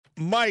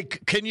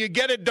Mike, can you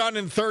get it done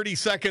in 30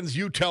 seconds?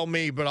 You tell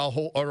me, but I'll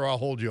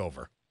hold you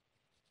over.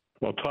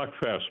 Well, talk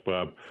fast,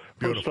 Bob.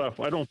 Beautiful. First off,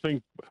 I don't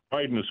think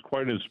Biden is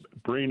quite as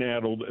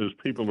brain-addled as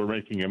people are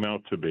making him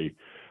out to be.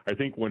 I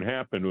think what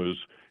happened was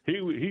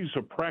he's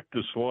a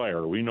practiced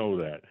liar. We know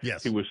that.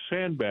 Yes. He was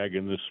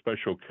sandbagging this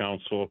special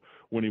counsel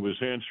when he was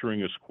answering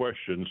his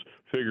questions,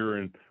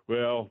 figuring,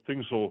 well,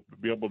 things will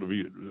be able to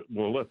be,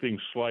 we'll let things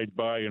slide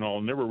by, and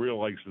I'll never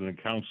realize that the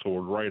counsel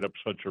would write up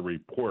such a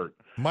report.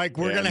 Mike,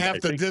 we're going to have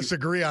to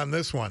disagree on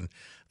this one.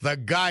 The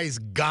guy's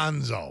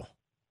gonzo.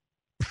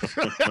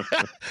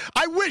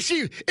 I wish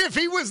if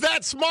he was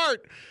that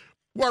smart,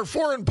 our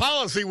foreign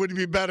policy would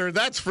be better,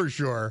 that's for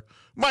sure.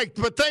 Mike,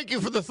 but thank you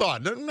for the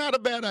thought. Not a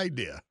bad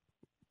idea.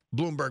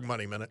 Bloomberg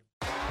Money Minute.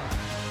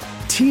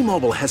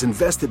 T-Mobile has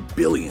invested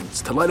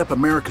billions to light up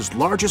America's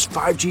largest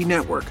 5G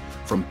network,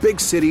 from big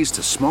cities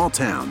to small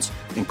towns,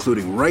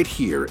 including right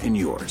here in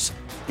yours.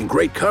 And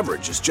great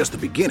coverage is just the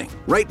beginning.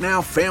 Right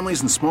now,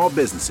 families and small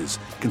businesses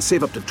can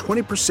save up to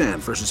 20%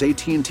 versus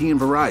AT&T and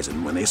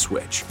Verizon when they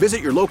switch.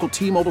 Visit your local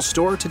T-Mobile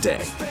store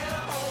today.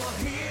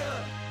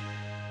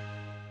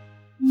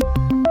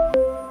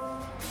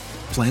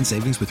 Plan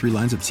savings with 3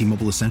 lines of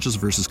T-Mobile Essentials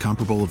versus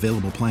comparable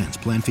available plans.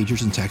 Plan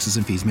features and taxes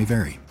and fees may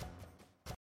vary.